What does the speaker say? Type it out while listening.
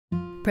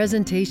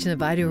Presentation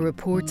of Idaho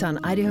Reports on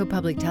Idaho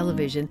Public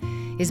Television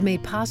is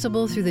made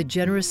possible through the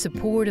generous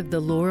support of the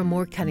Laura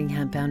Moore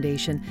Cunningham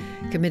Foundation,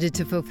 committed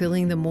to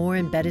fulfilling the Moore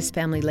and Bettis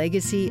family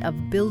legacy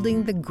of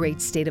building the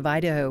great state of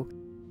Idaho.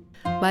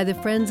 By the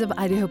Friends of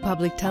Idaho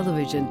Public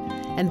Television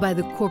and by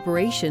the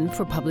Corporation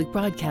for Public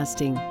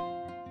Broadcasting.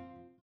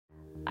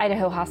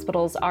 Idaho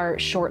hospitals are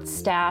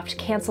short-staffed,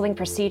 canceling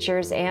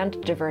procedures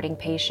and diverting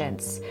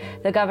patients.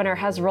 The governor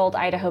has rolled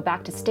Idaho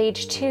back to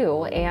stage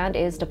 2 and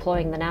is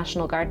deploying the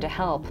National Guard to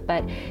help.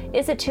 But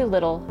is it too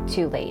little,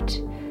 too late?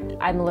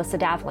 I'm Melissa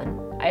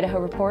Davlin. Idaho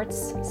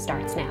Reports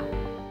starts now.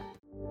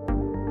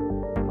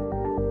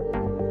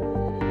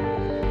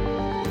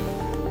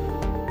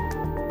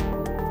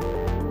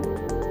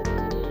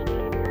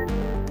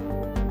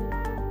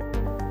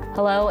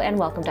 Hello and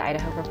welcome to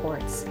Idaho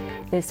Reports.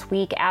 This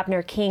week,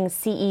 Abner King,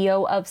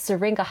 CEO of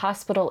Syringa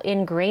Hospital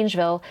in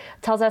Grangeville,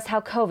 tells us how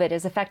COVID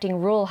is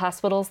affecting rural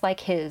hospitals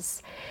like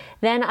his.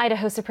 Then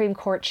Idaho Supreme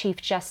Court Chief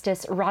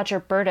Justice Roger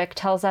Burdick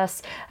tells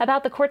us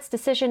about the court's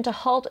decision to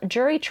halt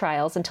jury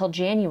trials until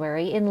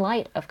January in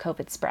light of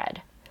COVID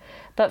spread.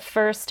 But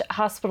first,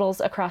 hospitals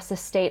across the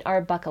state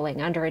are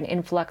buckling under an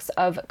influx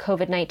of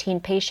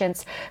COVID-19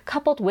 patients,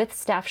 coupled with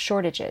staff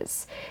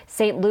shortages.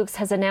 St. Luke's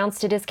has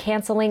announced it is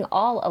canceling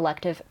all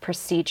elective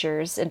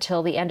procedures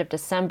until the end of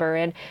December,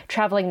 and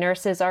traveling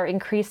nurses are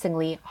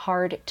increasingly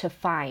hard to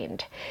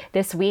find.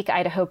 This week,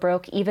 Idaho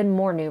broke even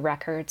more new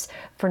records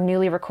for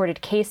newly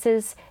recorded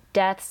cases,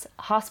 deaths,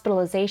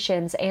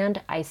 hospitalizations, and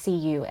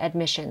ICU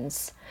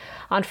admissions.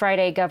 On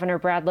Friday, Governor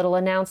Brad Little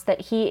announced that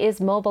he is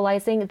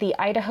mobilizing the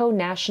Idaho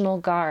National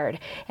Guard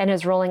and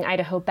is rolling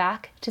Idaho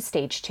back to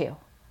stage 2.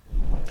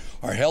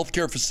 Our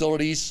healthcare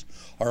facilities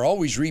are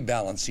always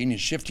rebalancing and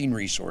shifting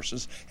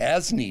resources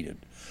as needed,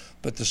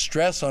 but the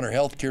stress on our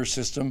healthcare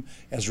system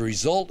as a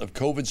result of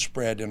COVID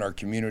spread in our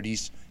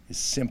communities is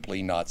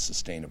simply not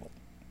sustainable.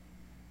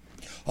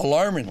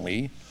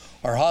 Alarmingly,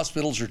 our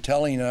hospitals are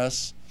telling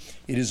us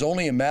it is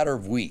only a matter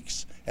of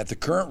weeks at the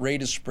current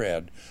rate of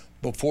spread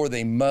before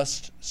they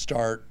must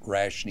start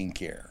rationing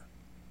care.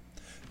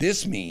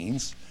 This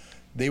means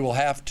they will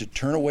have to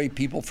turn away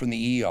people from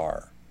the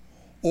ER,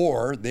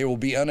 or they will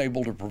be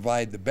unable to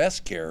provide the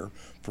best care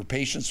for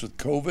patients with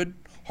COVID,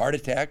 heart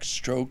attacks,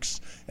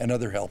 strokes, and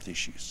other health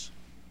issues.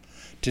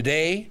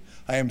 Today,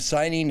 I am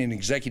signing an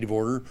executive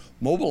order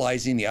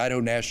mobilizing the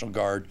Idaho National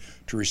Guard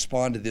to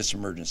respond to this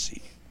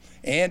emergency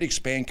and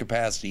expand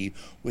capacity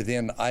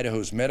within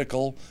Idaho's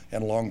medical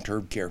and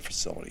long-term care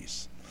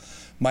facilities.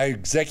 My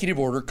executive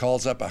order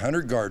calls up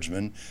 100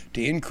 guardsmen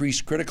to increase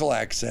critical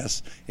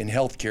access in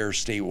healthcare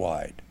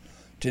statewide.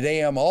 Today,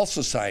 I'm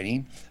also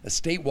signing a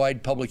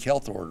statewide public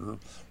health order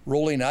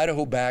rolling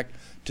Idaho back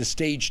to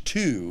stage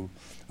 2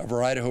 of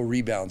our Idaho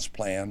Rebounds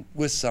Plan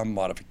with some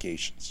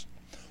modifications.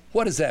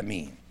 What does that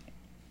mean?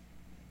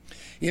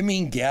 It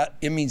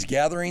means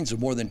gatherings of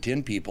more than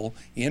 10 people,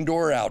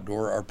 indoor or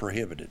outdoor, are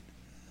prohibited.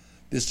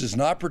 This does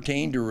not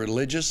pertain to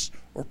religious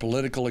or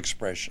political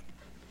expression.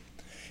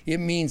 It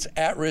means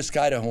at-risk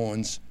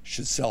Idahoans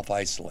should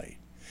self-isolate.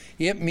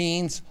 It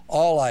means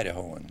all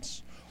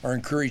Idahoans are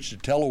encouraged to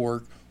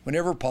telework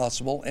whenever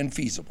possible and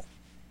feasible.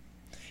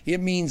 It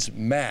means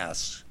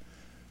masks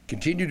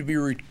continue to be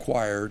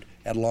required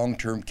at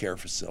long-term care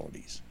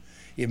facilities.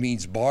 It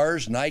means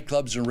bars,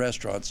 nightclubs, and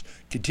restaurants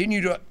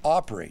continue to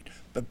operate,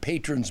 but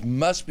patrons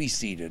must be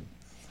seated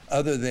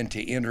other than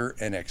to enter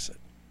and exit.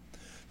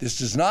 This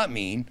does not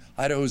mean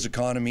Idaho's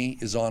economy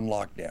is on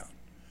lockdown.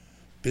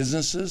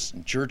 Businesses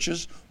and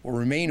churches will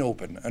remain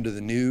open under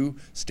the new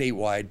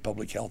statewide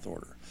public health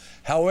order.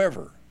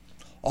 However,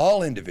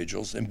 all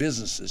individuals and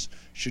businesses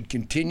should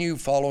continue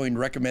following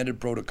recommended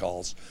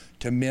protocols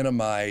to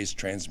minimize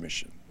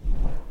transmission.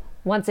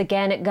 Once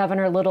again,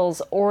 Governor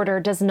Little's order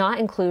does not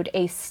include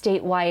a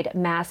statewide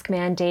mask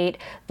mandate,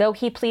 though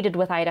he pleaded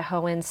with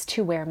Idahoans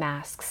to wear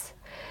masks.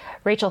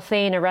 Rachel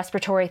Thane, a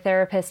respiratory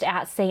therapist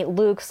at St.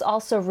 Luke's,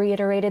 also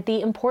reiterated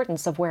the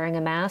importance of wearing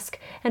a mask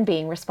and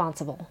being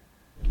responsible.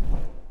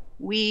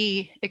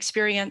 We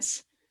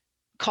experience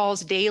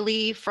calls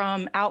daily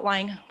from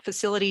outlying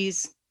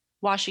facilities,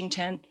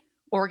 Washington,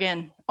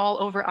 Oregon, all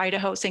over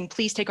Idaho, saying,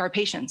 please take our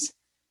patients.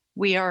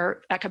 We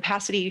are at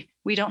capacity.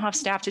 We don't have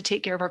staff to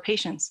take care of our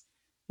patients.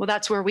 Well,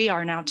 that's where we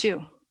are now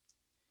too.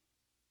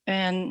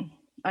 And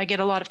I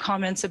get a lot of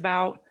comments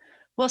about,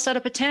 well, set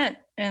up a tent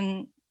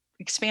and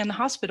expand the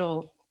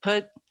hospital,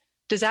 put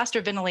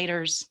disaster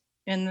ventilators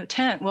in the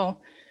tent.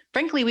 Well,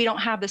 frankly, we don't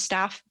have the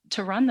staff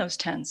to run those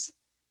tents.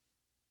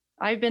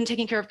 I've been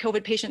taking care of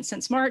COVID patients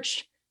since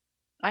March.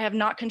 I have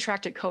not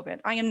contracted COVID.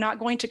 I am not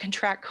going to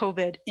contract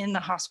COVID in the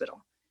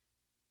hospital.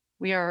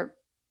 We are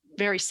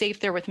very safe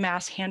there with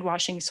masks, hand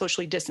washing,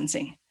 socially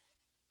distancing.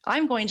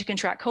 I'm going to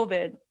contract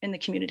COVID in the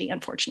community,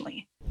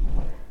 unfortunately.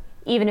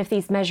 Even if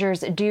these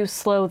measures do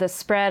slow the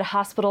spread,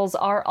 hospitals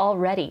are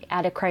already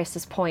at a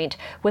crisis point,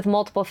 with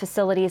multiple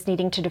facilities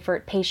needing to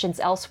divert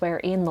patients elsewhere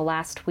in the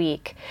last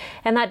week.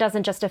 And that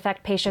doesn't just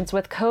affect patients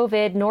with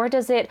COVID, nor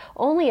does it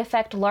only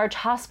affect large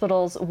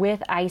hospitals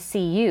with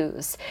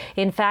ICUs.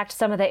 In fact,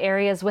 some of the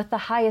areas with the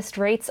highest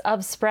rates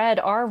of spread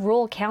are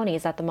rural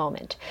counties at the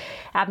moment.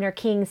 Abner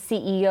King,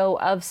 CEO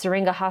of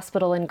Syringa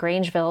Hospital in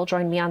Grangeville,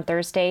 joined me on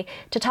Thursday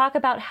to talk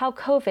about how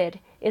COVID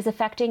is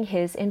affecting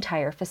his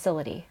entire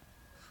facility.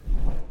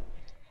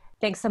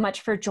 Thanks so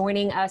much for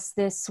joining us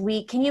this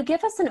week. Can you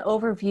give us an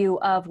overview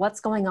of what's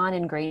going on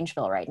in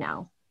Grangeville right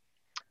now?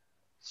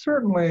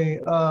 Certainly.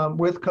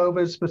 With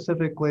COVID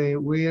specifically,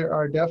 we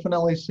are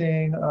definitely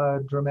seeing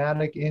a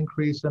dramatic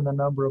increase in the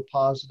number of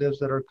positives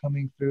that are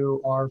coming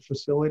through our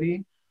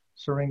facility,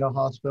 Syringa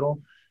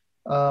Hospital.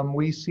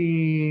 We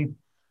see,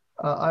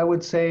 I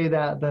would say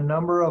that the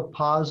number of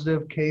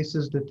positive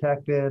cases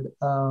detected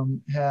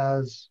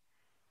has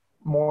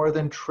more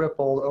than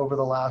tripled over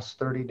the last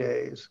 30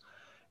 days.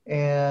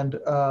 And,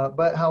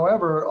 but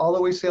however,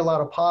 although we see a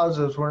lot of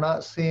positives, we're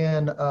not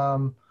seeing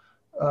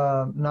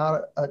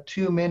not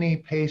too many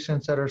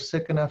patients that are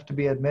sick enough to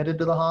be admitted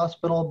to the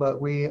hospital,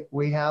 but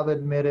we have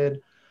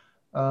admitted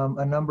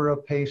a number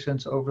of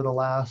patients over the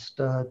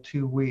last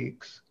 2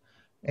 weeks.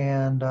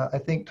 And I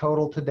think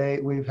total to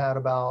date, we've had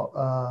about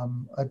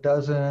a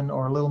dozen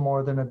or a little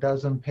more than a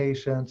dozen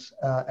patients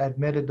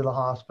admitted to the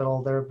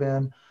hospital. There have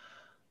been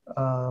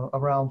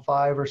around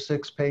 5 or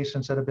 6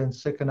 patients that have been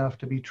sick enough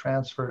to be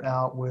transferred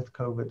out with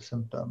COVID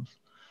symptoms.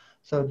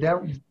 So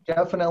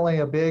definitely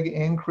a big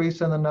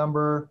increase in the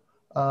number.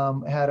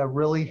 Had a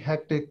really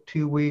hectic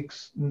 2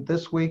 weeks.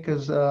 This week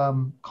has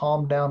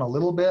calmed down a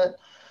little bit.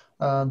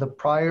 The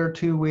prior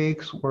 2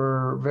 weeks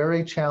were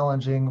very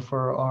challenging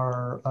for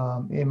our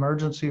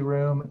emergency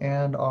room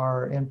and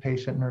our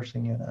inpatient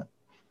nursing unit.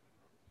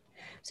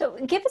 So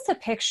give us a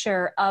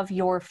picture of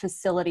your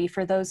facility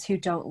for those who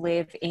don't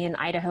live in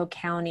Idaho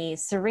County.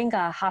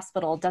 Syringa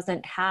Hospital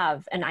doesn't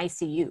have an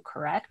ICU,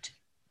 correct?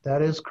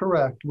 That is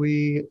correct.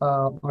 We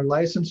are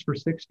licensed for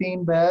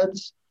 16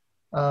 beds.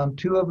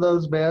 2 of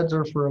those beds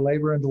are for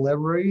labor and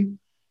delivery.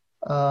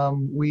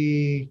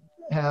 We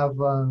have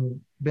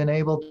been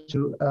able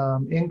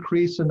to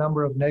increase the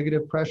number of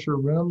negative pressure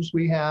rooms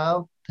we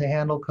have to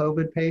handle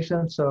COVID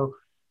patients. So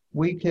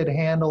we could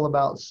handle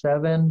about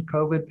 7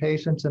 COVID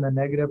patients in a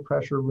negative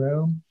pressure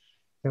room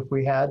if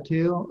we had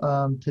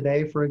to.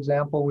 Today, for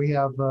example, we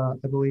have,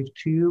 I believe,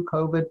 2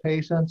 COVID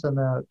patients and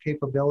the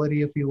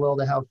capability, if you will,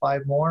 to have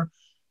 5 more.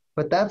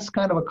 But that's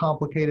kind of a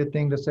complicated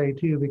thing to say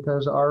too,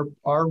 because our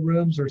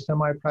rooms are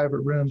semi-private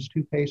rooms,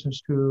 2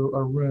 patients to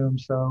a room.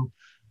 So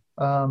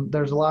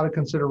there's a lot of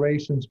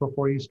considerations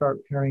before you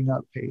start pairing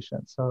up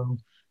patients. So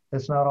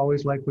it's not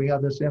always like we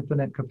have this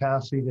infinite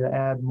capacity to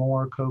add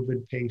more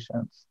COVID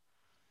patients.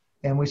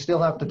 And we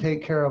still have to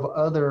take care of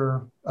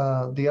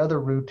the other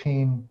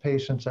routine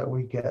patients that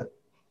we get.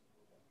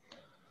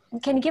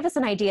 Can you give us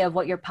an idea of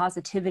what your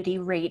positivity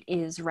rate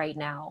is right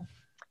now?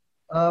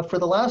 For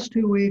the last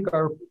 2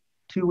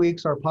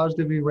 weeks, our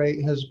positivity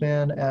rate has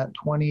been at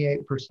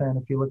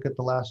 28%. If you look at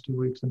the last 2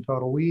 weeks in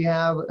total, we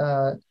have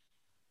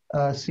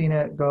seen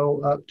it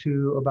go up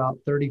to about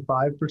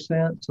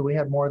 35%. So we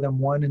had more than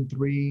 1 in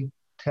 3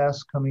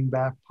 tests coming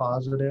back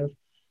positive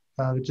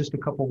just a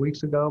couple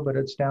weeks ago, but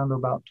it's down to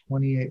about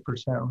 28%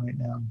 right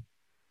now.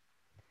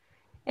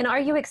 And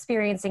are you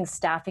experiencing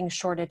staffing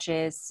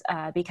shortages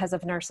because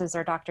of nurses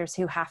or doctors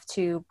who have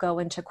to go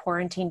into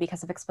quarantine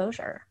because of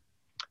exposure?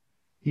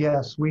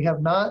 Yes, we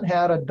have not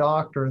had a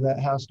doctor that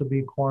has to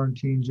be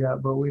quarantined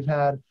yet, but we've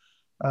had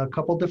a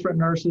couple different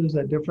nurses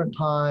at different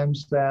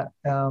times that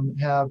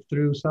have,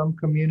 through some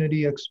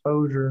community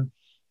exposure,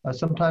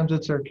 sometimes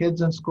it's their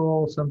kids in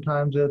school,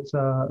 sometimes it's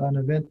an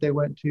event they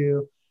went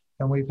to,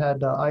 and we've had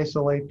to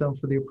isolate them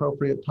for the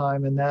appropriate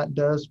time. And that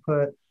does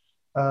put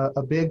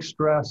a big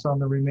stress on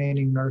the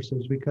remaining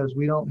nurses because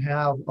we don't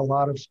have a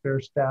lot of spare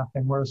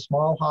staffing. We're a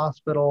small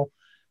hospital.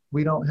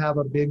 We don't have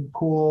a big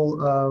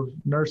pool of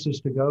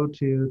nurses to go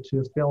to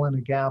fill in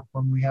a gap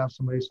when we have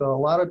somebody. So a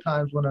lot of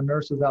times when a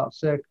nurse is out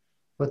sick,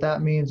 what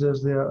that means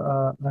is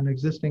an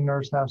existing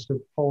nurse has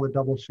to pull a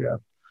double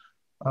shift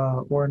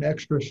or an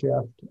extra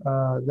shift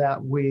that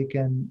week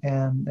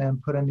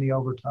and put in the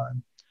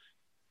overtime.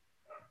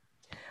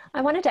 I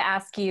wanted to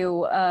ask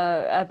you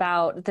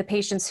about the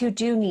patients who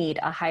do need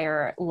a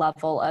higher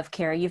level of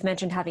care. You've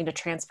mentioned having to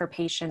transfer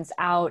patients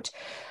out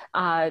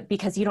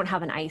because you don't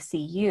have an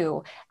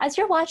ICU. As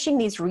you're watching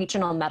these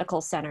regional medical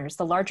centers,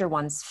 the larger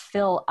ones,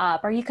 fill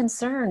up, are you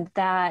concerned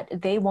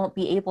that they won't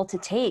be able to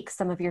take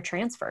some of your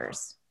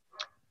transfers?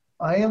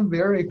 I am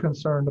very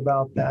concerned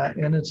about that.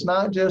 And it's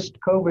not just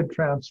COVID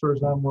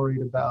transfers I'm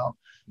worried about.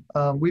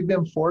 We've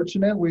been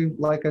fortunate.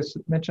 Like I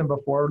mentioned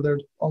before,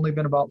 there's only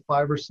been about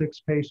 5 or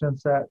 6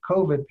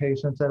 COVID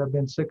patients that have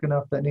been sick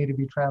enough that need to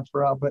be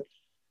transferred out.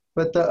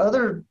 But the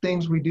other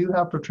things we do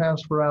have to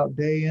transfer out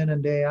day in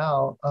and day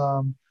out,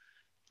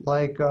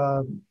 like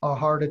a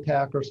heart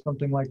attack or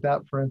something like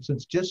that, for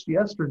instance. Just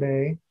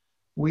yesterday,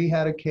 we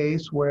had a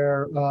case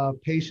where a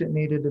patient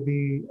needed to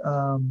be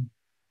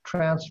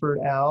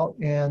transferred out,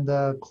 and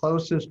the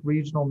closest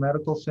regional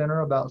medical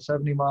center, about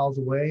 70 miles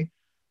away,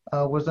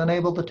 was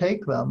unable to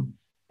take them.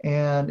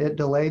 And it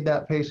delayed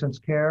that patient's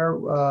care.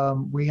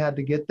 We had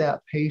to get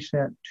that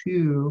patient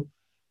to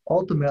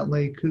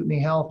ultimately Kootenai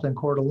Health in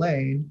Coeur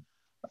d'Alene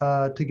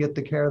to get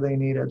the care they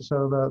needed.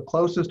 So the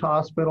closest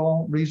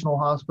hospital, regional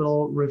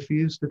hospital,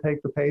 refused to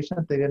take the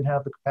patient. They didn't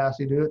have the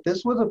capacity to do it.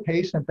 This was a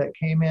patient that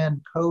came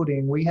in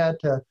coding. We had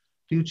to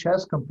do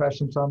chest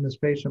compressions on this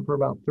patient for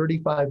about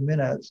 35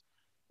 minutes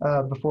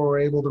before we're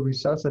able to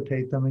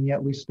resuscitate them. And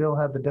yet we still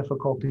had the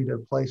difficulty to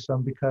place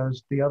them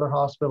because the other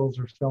hospitals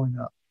are filling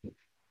up.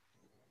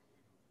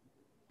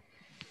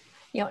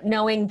 You know,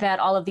 knowing that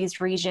all of these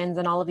regions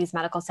and all of these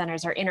medical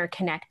centers are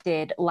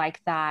interconnected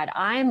like that,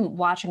 I'm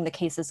watching the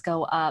cases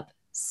go up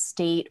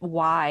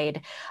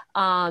statewide.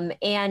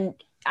 And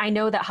I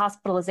know that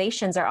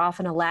hospitalizations are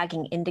often a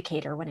lagging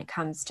indicator when it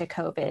comes to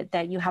COVID,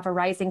 that you have a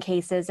rise in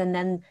cases and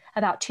then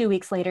about 2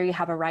 weeks later, you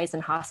have a rise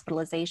in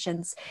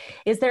hospitalizations.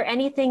 Is there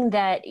anything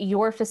that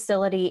your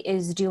facility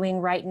is doing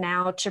right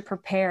now to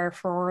prepare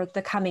for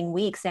the coming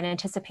weeks in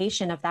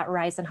anticipation of that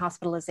rise in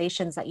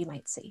hospitalizations that you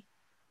might see?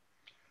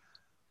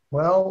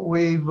 Well,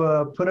 we've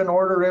put an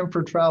order in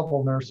for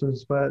travel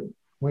nurses, but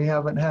we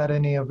haven't had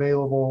any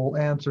available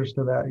answers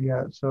to that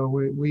yet. So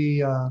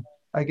we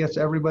I guess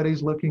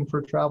everybody's looking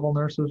for travel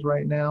nurses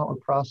right now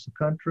across the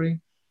country.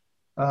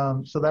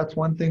 So that's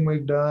one thing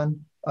we've done.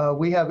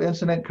 We have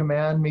incident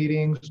command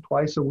meetings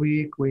twice a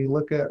week. We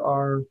look at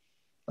our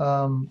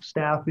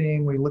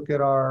staffing, we look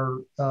at our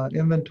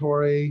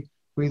inventory,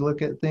 we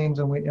look at things,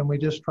 and we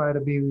just try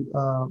to be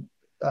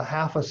a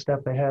half a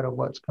step ahead of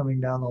what's coming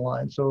down the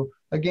line. So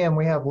again,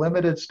 we have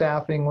limited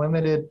staffing,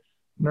 limited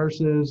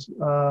nurses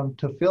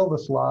to fill the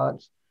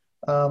slots.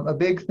 A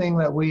big thing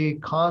that we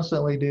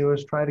constantly do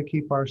is try to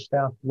keep our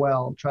staff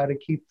well, try to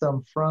keep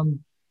them from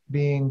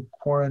being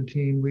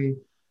quarantined. We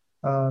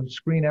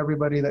screen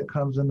everybody that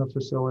comes in the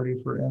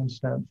facility, for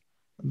instance,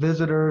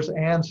 visitors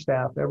and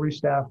staff. Every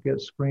staff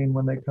gets screened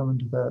when they come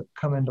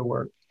into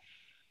work.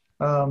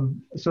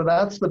 So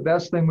that's the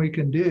best thing we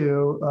can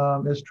do,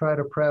 is try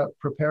to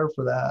prepare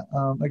for that.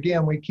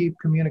 Again, we keep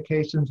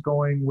communications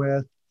going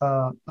with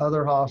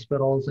other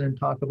hospitals and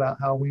talk about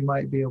how we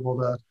might be able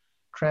to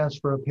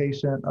transfer a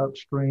patient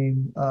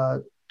upstream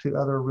to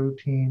other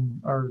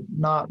routine or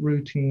not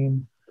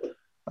routine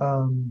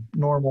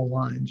normal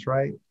lines,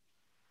 right?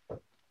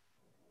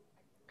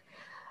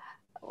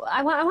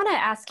 I want to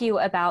ask you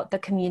about the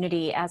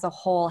community as a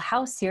whole.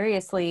 How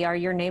seriously are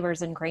your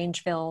neighbors in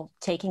Grangeville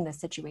taking this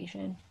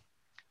situation?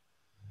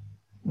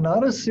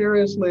 Not as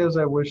seriously as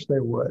I wish they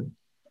would.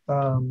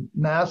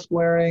 Mask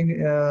wearing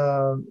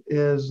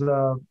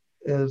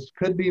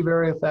could be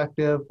very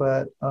effective,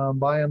 but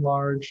by and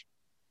large,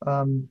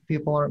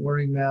 people aren't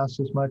wearing masks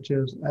as much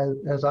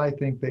as I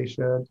think they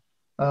should.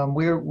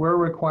 We're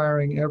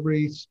requiring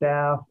every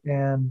staff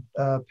and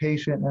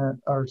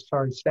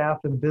staff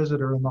and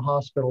visitor in the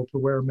hospital to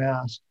wear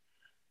masks.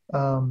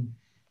 And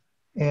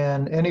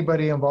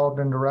anybody involved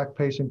in direct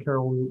patient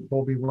care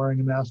will be wearing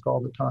a mask all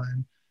the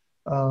time.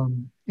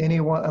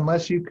 Anyone,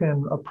 unless you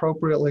can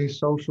appropriately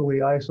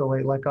socially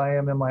isolate, like I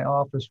am in my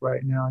office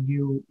right now,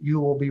 you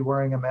will be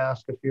wearing a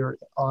mask if you're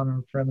on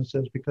our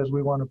premises, because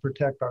we want to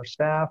protect our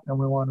staff and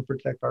we want to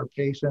protect our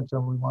patients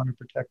and we want to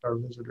protect our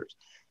visitors.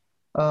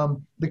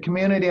 The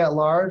community at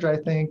large, I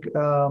think,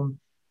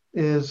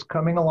 is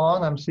coming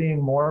along. I'm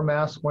seeing more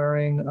mask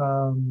wearing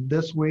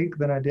this week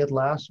than I did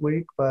last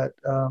week, but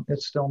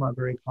it's still not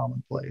very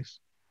commonplace.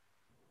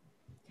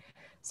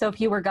 So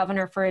if you were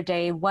governor for a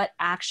day, what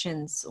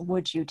actions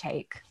would you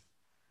take?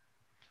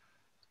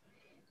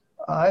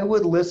 I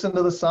would listen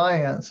to the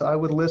science. I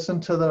would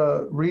listen to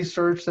the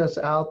research that's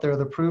out there,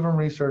 the proven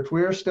research.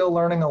 We are still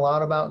learning a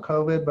lot about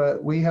COVID,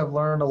 but we have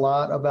learned a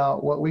lot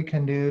about what we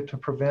can do to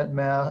prevent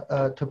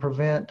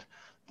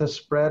the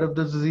spread of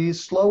the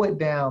disease, slow it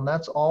down.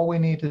 That's all we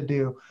need to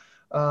do.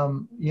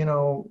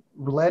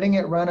 Letting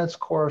it run its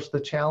course, the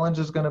challenge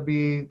is going to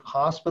be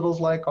hospitals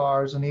like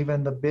ours and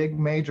even the big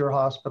major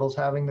hospitals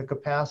having the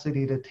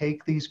capacity to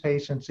take these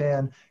patients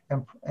in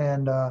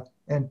and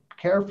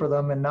care for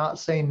them and not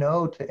say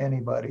no to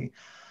anybody.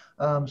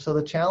 So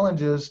the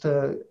challenge is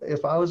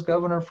if I was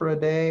governor for a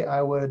day,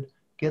 I would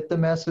get the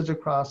message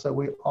across that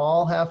we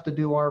all have to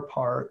do our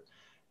part.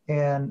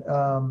 And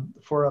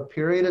for a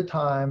period of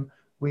time,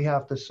 we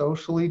have to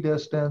socially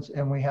distance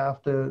and we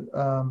have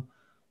to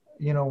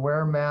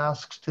wear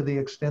masks to the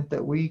extent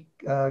that we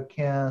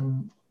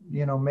can,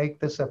 make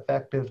this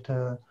effective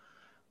to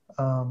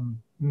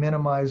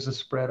minimize the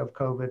spread of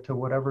COVID to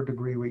whatever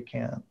degree we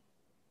can.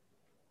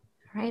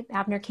 All right,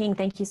 Abner King,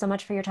 thank you so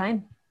much for your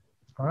time.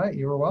 All right,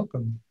 you're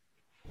welcome.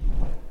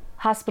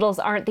 Hospitals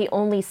aren't the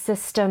only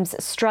systems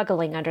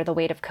struggling under the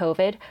weight of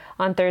COVID.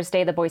 On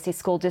Thursday, the Boise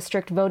School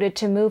District voted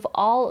to move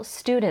all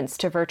students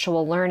to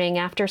virtual learning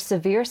after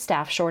severe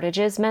staff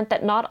shortages meant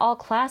that not all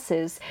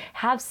classes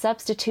have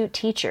substitute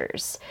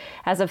teachers.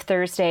 As of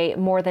Thursday,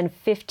 more than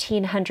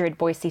 1,500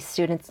 Boise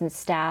students and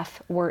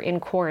staff were in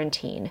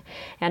quarantine.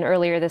 And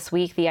earlier this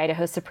week, the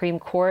Idaho Supreme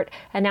Court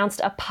announced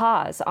a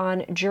pause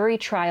on jury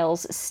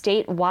trials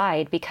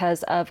statewide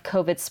because of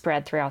COVID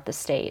spread throughout the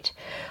state.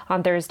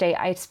 On Thursday,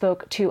 I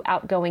spoke to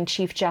outgoing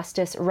Chief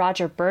Justice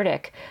Roger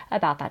Burdick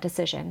about that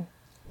decision.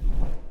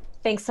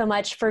 Thanks so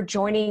much for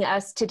joining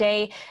us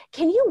today.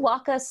 Can you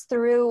walk us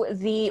through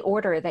the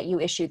order that you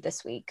issued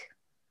this week?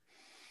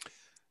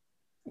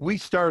 We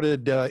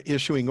started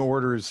issuing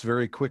orders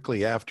very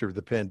quickly after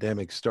the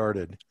pandemic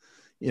started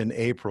in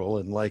April,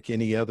 and like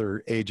any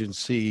other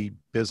agency,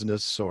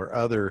 business, or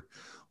other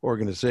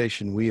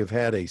organization, we have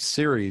had a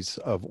series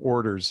of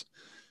orders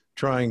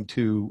trying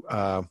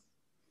to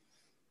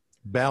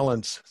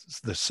balance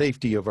the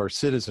safety of our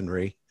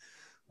citizenry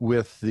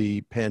with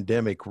the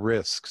pandemic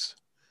risks.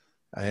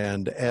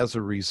 And as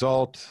a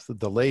result,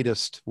 the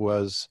latest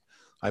was,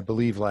 I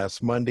believe,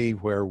 last Monday,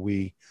 where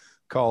we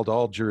called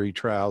all jury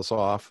trials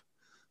off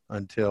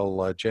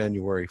until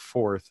January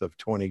 4th of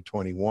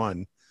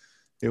 2021.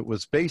 It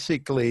was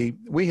basically,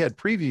 we had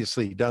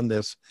previously done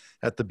this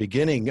at the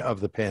beginning of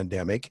the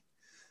pandemic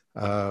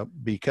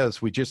because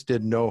we just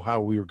didn't know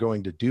how we were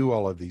going to do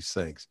all of these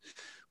things.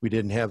 We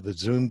didn't have the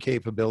Zoom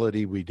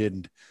capability. We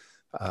didn't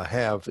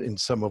have in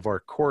some of our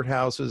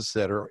courthouses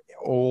that are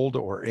old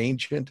or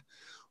ancient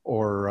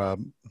or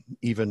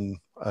even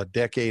a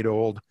decade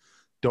old,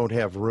 don't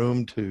have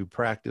room to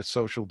practice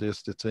social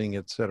distancing,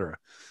 et cetera.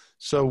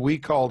 So we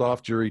called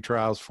off jury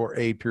trials for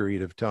a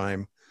period of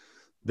time.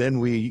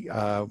 Then we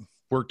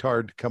worked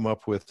hard to come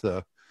up with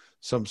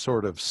some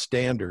sort of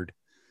standard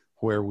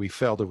where we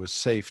felt it was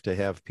safe to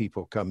have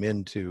people come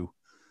into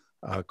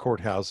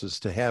courthouses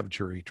to have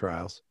jury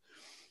trials.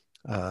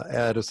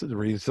 As a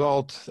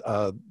result,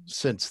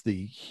 since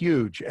the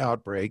huge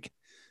outbreak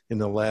in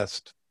the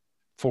last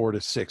 4 to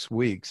 6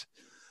 weeks,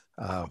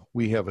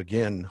 we have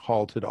again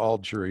halted all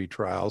jury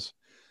trials.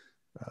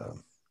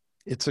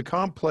 It's a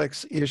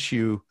complex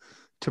issue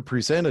to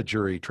present a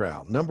jury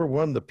trial. Number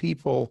one, the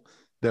people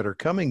that are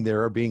coming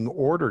there are being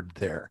ordered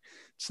there.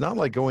 It's not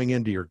like going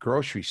into your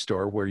grocery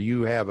store where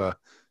you have a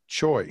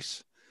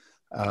choice.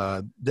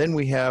 Then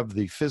we have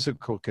the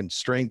physical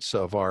constraints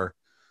of our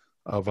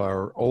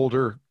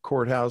older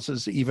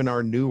courthouses, even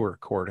our newer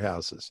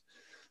courthouses,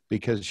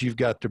 because you've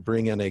got to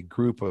bring in a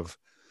group of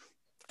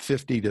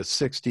 50 to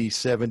 60,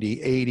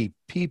 70, 80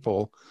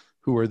 people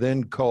who are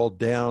then called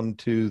down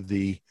to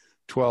the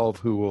 12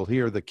 who will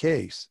hear the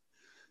case.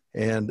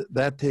 And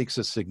that takes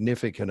a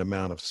significant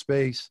amount of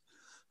space,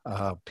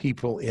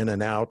 people in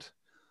and out.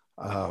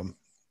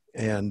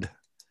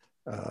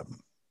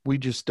 We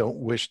just don't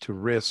wish to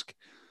risk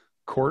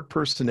court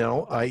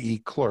personnel,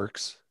 i.e.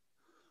 clerks,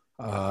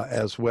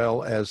 as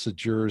well as the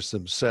jurors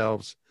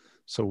themselves.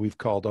 So we've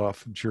called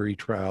off jury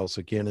trials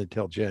again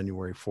until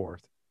January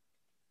 4th.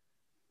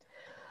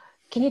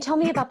 Can you tell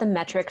me about the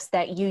metrics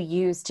that you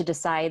use to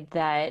decide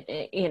that,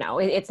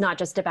 it's not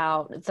just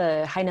about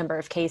the high number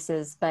of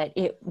cases, but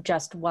it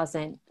just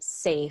wasn't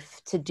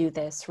safe to do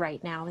this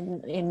right now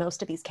in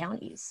most of these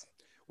counties?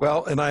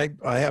 Well, and I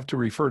have to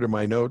refer to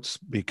my notes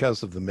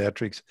because of the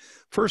metrics.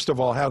 First of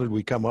all, how did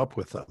we come up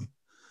with them?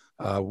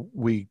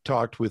 We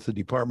talked with the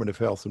Department of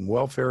Health and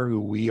Welfare, who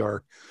we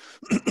are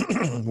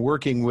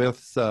working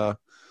with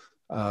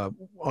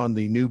on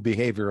the new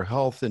behavioral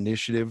health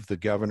initiative, the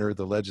governor,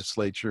 the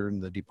legislature,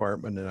 and the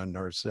department, and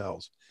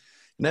ourselves.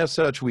 And as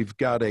such, we've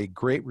got a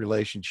great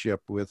relationship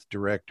with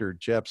Director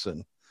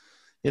Jepson.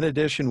 In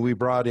addition, we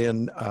brought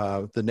in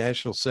the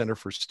National Center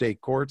for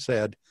State Courts,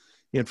 had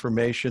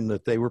information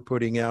that they were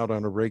putting out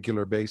on a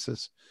regular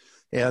basis.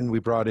 And we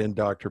brought in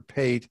Dr.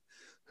 Pate,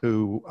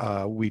 who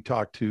we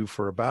talked to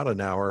for about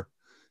an hour.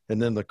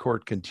 And then the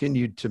court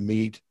continued to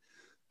meet.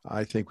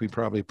 I think we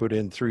probably put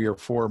in 3 or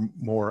 4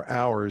 more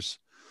hours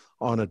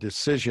on a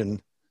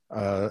decision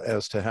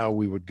as to how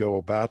we would go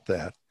about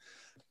that.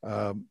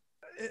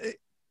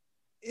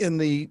 In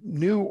the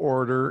new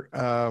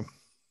order,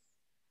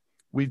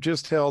 we've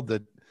just held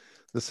that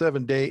the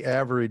 7-day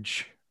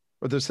average,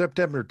 or the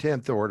September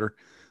 10th order,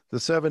 the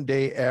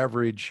 7-day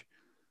average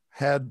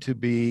had to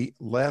be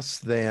less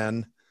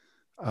than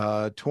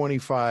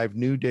 25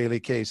 new daily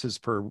cases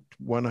per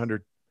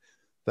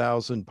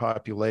 100,000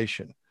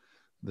 population.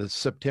 The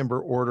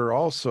September order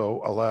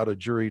also allowed a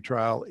jury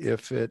trial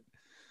to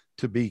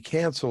be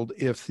canceled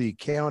if the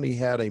county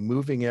had a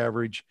moving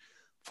average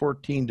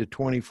 14 to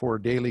 24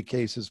 daily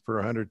cases per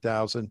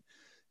 100,000,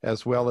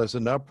 as well as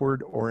an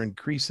upward or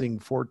increasing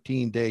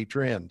 14-day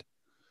trend.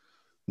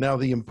 Now,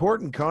 the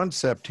important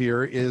concept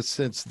here is,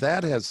 since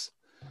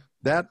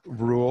that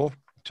rule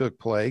took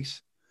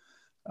place,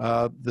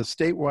 the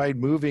statewide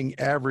moving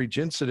average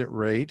incident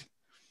rate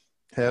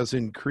has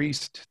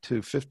increased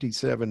to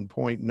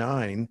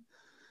 57.9.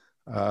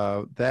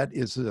 That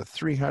is a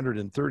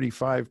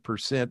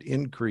 335%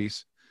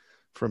 increase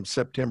from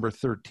September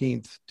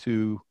 13th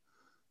to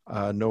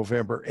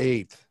November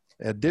 8th.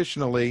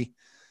 Additionally,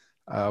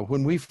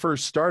 when we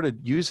first started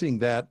using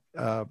that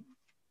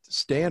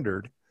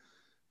standard,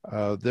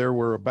 there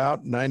were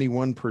about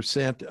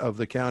 91% of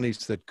the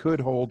counties that could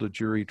hold a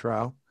jury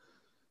trial.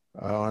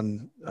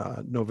 On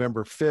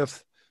November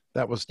 5th,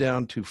 that was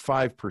down to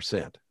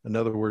 5%. In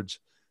other words,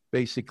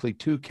 basically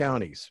 2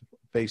 counties,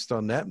 based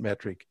on that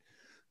metric,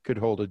 could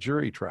hold a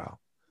jury trial.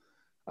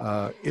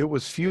 It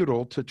was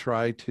futile to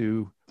try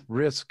to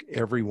risk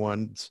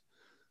everyone's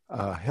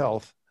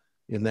health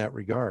in that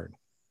regard.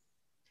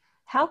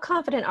 How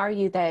confident are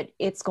you that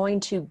it's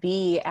going to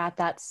be at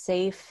that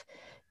safe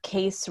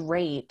case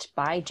rate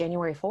by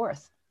January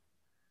 4th?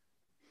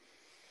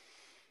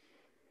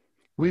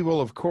 We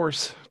will, of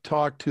course,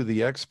 talk to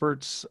the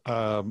experts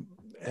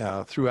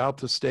throughout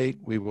the state.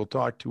 We will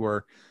talk to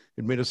our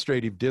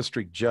administrative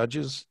district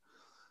judges.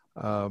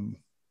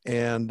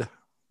 And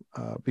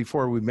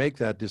before we make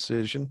that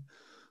decision,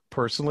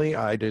 personally,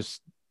 I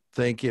just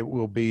think it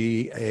will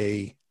be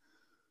a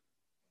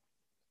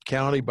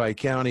county by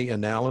county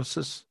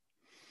analysis.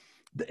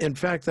 In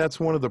fact, that's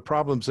one of the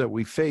problems that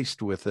we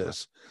faced with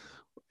this.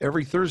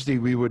 Every Thursday,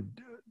 we would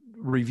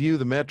review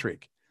the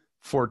metric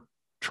for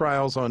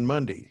trials on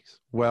Mondays.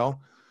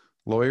 Well,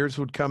 lawyers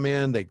would come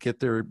in, they'd get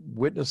their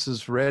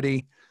witnesses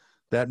ready.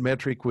 That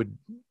metric would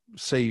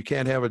say you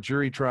can't have a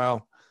jury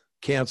trial,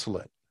 cancel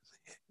it.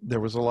 There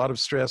was a lot of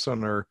stress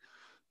on our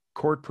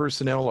court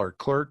personnel, our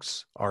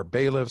clerks, our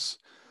bailiffs,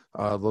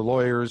 the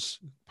lawyers,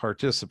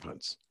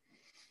 participants.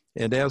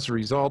 And as a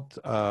result,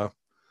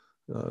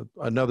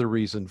 another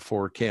reason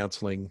for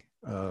canceling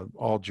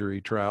all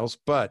jury trials.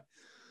 But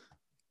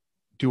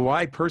do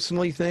I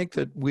personally think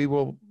that we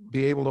will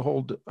be able to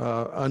hold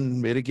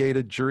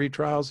unmitigated jury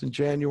trials in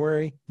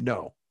January?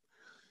 No.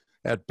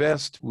 At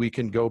best, we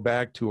can go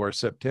back to our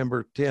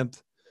September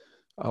 10th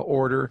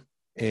order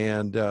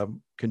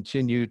and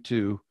continue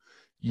to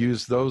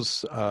use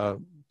those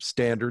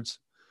standards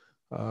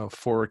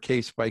for a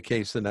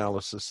case-by-case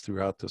analysis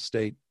throughout the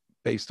state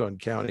based on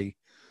county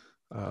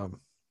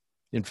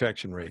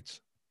infection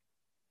rates.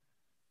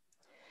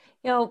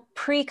 You know,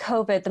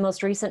 pre-COVID, the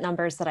most recent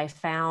numbers that I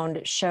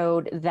found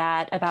showed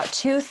that about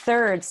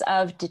 2/3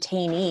 of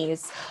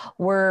detainees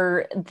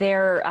were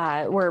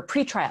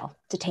pretrial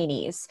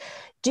detainees.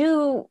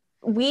 Do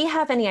we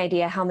have any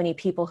idea how many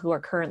people who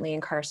are currently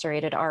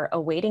incarcerated are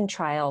awaiting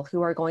trial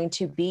who are going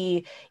to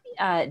be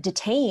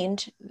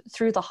detained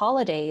through the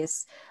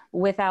holidays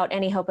without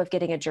any hope of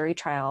getting a jury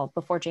trial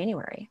before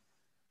January?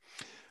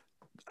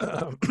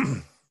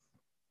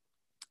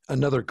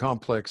 Another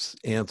complex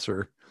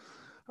answer.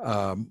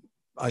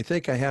 I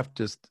think I have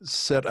to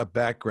set a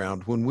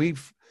background.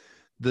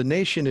 The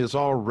nation is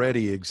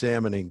already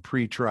examining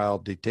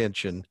pretrial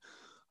detention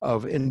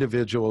of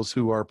individuals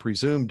who are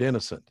presumed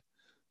innocent.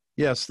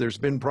 Yes, there's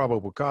been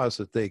probable cause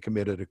that they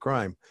committed a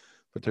crime,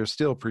 but they're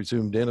still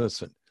presumed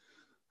innocent.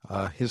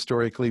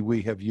 Historically,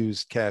 we have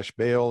used cash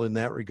bail in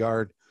that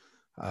regard.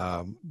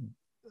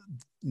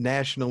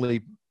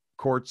 Nationally,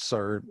 courts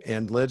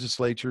and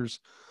legislatures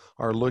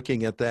are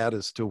looking at that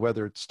as to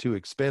whether it's too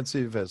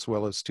expensive as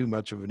well as too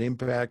much of an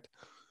impact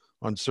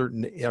on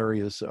certain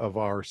areas of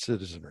our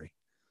citizenry.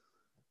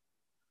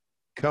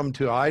 Come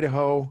to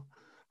Idaho,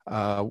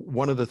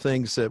 one of the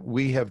things that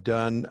we have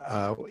done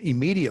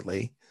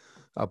immediately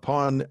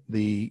upon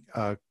the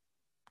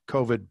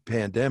COVID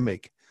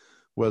pandemic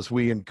was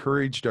we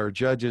encouraged our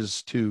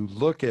judges to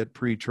look at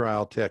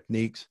pretrial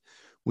techniques.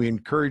 We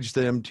encouraged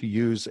them to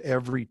use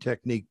every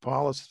technique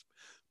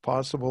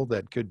possible.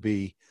 That could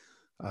be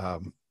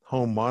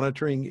home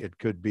monitoring, it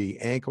could be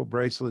ankle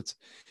bracelets,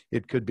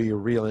 it could be a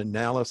real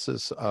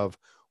analysis of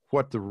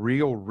what the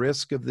real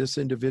risk of this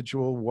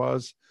individual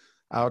was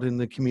out in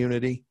the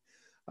community.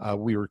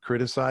 We were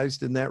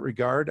criticized in that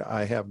regard.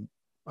 I have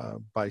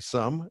by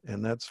some,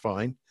 and that's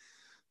fine.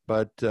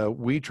 But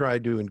we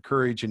tried to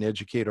encourage and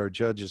educate our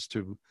judges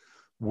to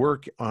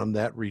work on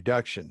that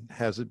reduction.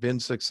 Has it been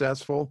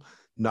successful?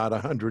 Not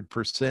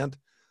 100%.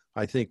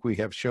 I think we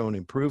have shown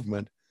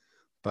improvement,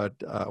 but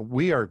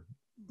we are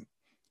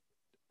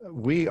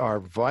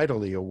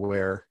vitally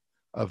aware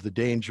of the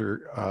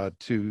danger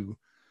to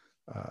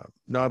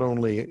not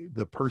only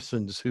the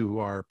persons who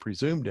are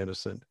presumed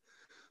innocent,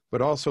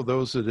 but also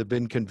those that have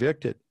been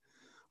convicted.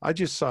 I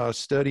just saw a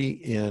study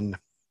in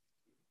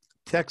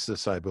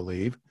Texas, I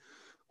believe,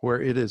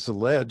 where it is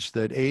alleged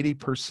that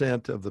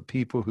 80% of the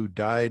people who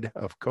died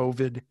of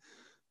COVID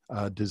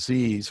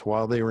disease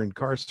while they were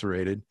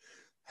incarcerated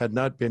had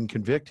not been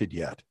convicted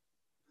yet.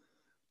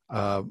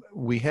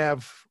 We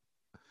have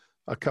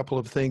a couple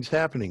of things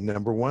happening.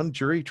 Number one,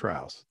 jury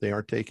trials. They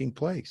aren't taking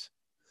place.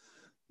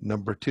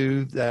 Number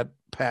two, that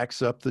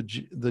packs up the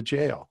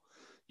jail.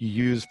 You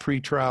use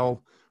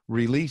pretrial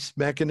release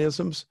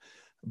mechanisms,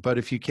 but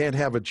if you can't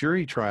have a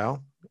jury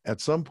trial,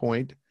 at some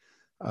point,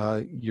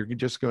 you're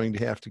just going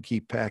to have to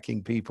keep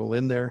packing people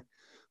in there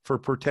for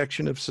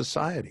protection of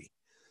society.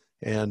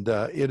 And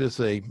it is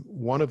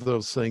one of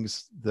those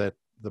things that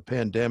the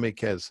pandemic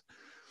has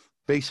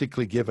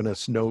basically given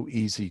us no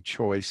easy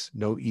choice,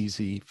 no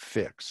easy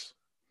fix.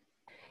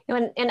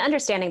 And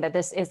understanding that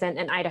this isn't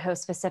an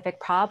Idaho-specific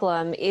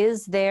problem,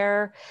 is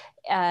there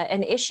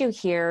an issue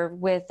here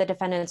with the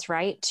defendant's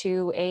right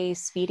to a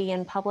speedy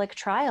and public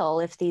trial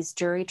if these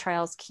jury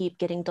trials keep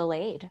getting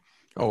delayed?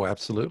 Oh,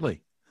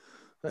 absolutely.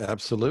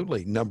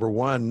 Absolutely. Number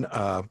one,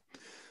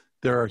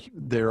 there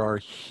are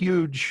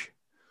huge,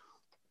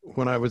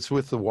 when I was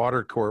with the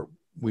water court,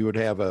 we would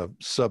have a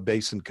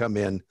sub-basin come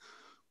in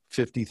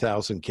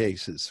 50,000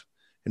 cases,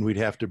 and we'd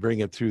have to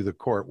bring it through the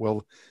court.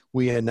 Well,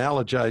 we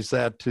analogize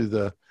that to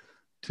the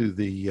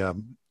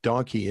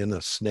donkey and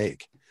the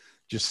snake,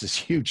 just this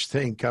huge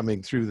thing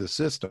coming through the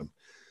system.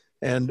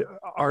 And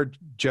our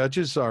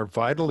judges are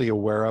vitally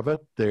aware of it.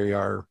 They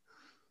are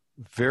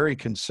very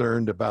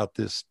concerned about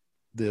this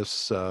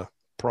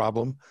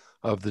problem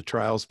of the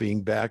trials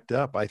being backed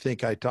up. I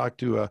think I talked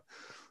to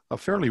a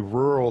fairly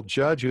rural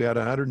judge who had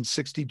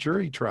 160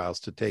 jury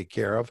trials to take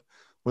care of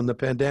when the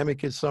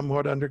pandemic is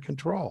somewhat under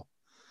control.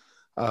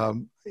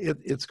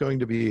 It's going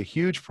to be a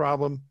huge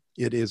problem.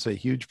 It is a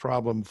huge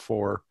problem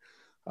for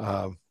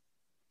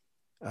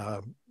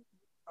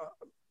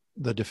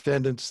the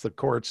defendants, the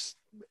courts,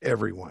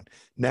 everyone.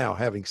 Now,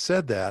 having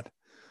said that,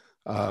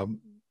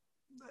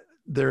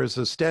 there is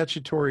a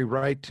statutory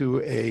right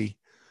to a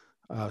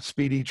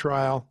speedy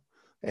trial,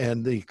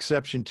 and the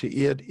exception to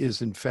it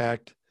is, in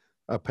fact,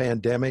 a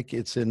pandemic.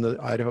 It's in the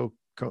Idaho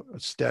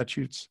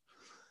statutes.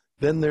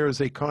 Then there is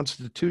a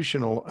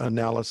constitutional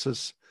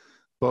analysis,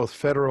 both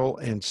federal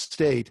and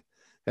state,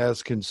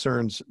 as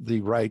concerns the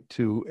right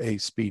to a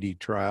speedy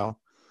trial.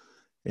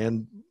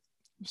 And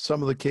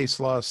some of the case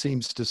law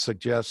seems to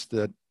suggest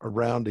that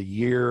around a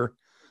year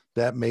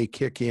that may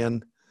kick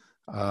in.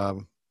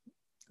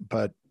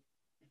 But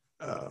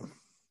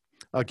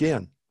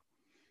again,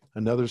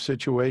 another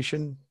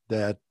situation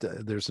that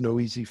there's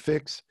no easy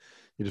fix.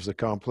 It is a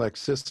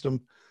complex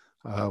system.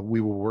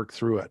 We will work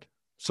through it.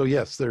 So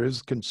yes, there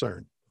is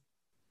concern.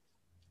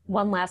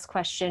 One last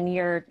question.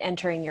 You're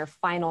entering your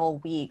final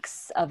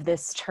weeks of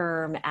this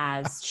term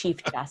as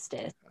Chief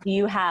Justice. Do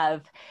you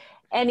have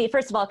any,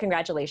 first of all,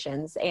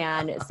 congratulations.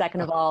 And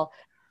second of all,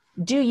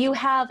 do you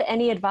have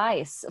any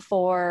advice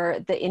for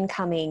the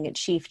incoming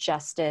Chief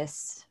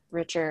Justice,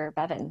 Richard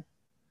Bevin?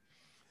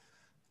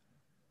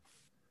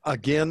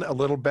 Again, a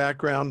little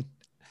background.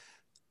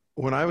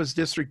 When I was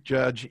district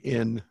judge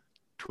in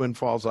Twin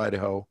Falls,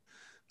 Idaho,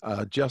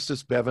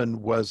 Justice Bevin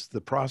was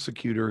the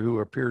prosecutor who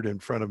appeared in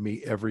front of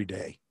me every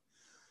day.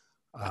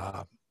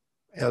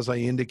 As I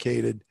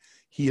indicated,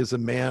 he is a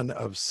man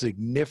of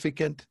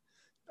significant,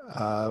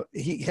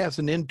 he has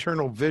an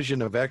internal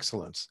vision of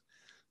excellence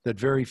that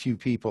very few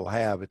people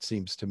have, it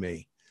seems to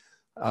me,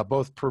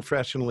 both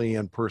professionally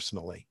and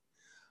personally.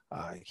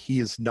 He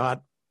is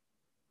not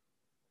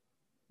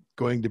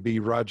going to be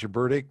Roger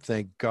Burdick,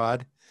 thank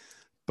God.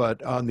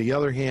 But on the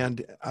other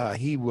hand,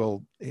 he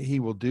will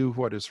do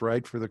what is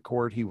right for the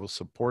court. He will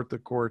support the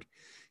court.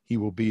 He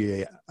will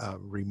be a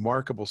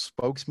remarkable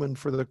spokesman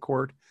for the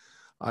court.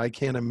 I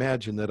can't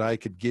imagine that I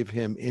could give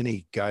him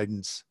any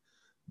guidance,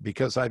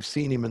 because I've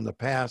seen him in the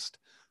past,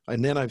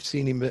 and then I've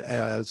seen him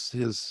as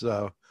his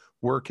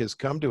work has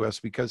come to us,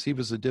 because he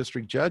was a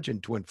district judge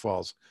in Twin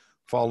Falls,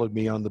 followed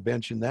me on the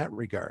bench in that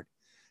regard.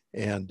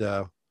 And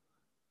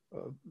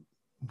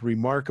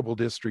remarkable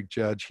district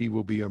judge. He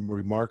will be a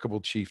remarkable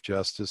Chief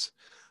Justice.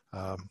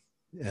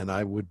 And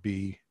I would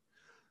be,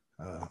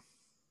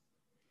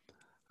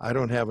 I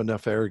don't have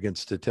enough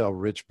arrogance to tell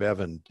Rich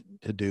Bevin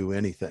to do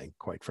anything,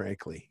 quite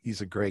frankly.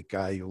 He's a great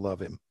guy. You love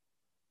him.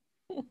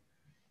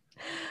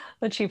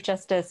 Well, Chief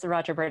Justice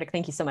Roger Burdick,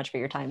 thank you so much for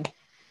your time.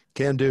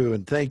 Can do,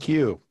 and thank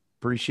you.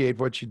 Appreciate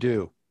what you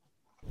do.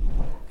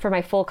 For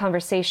my full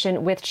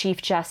conversation with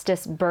Chief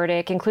Justice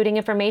Burdick, including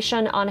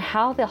information on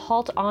how the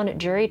halt on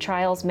jury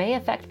trials may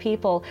affect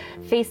people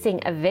facing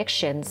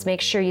evictions,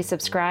 make sure you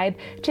subscribe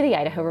to the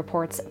Idaho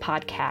Reports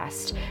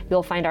podcast.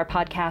 You'll find our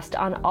podcast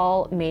on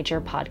all major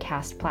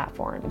podcast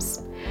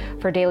platforms.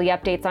 For daily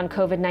updates on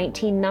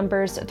COVID-19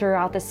 numbers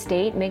throughout the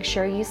state, make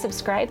sure you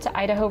subscribe to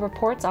Idaho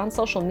Reports on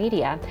social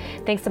media.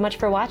 Thanks so much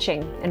for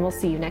watching, and we'll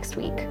see you next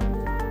week.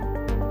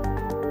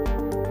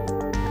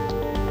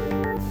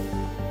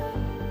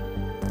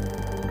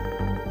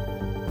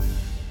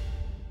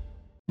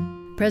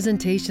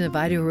 Presentation of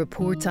Idaho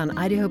Reports on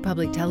Idaho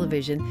Public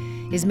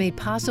Television is made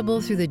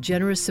possible through the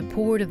generous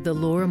support of the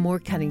Laura Moore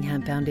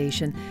Cunningham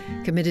Foundation,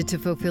 committed to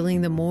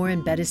fulfilling the Moore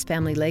and Bettis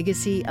family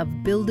legacy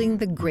of building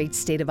the great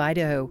state of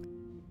Idaho,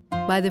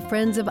 by the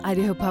Friends of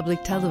Idaho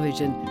Public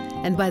Television,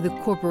 and by the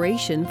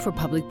Corporation for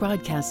Public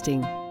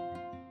Broadcasting.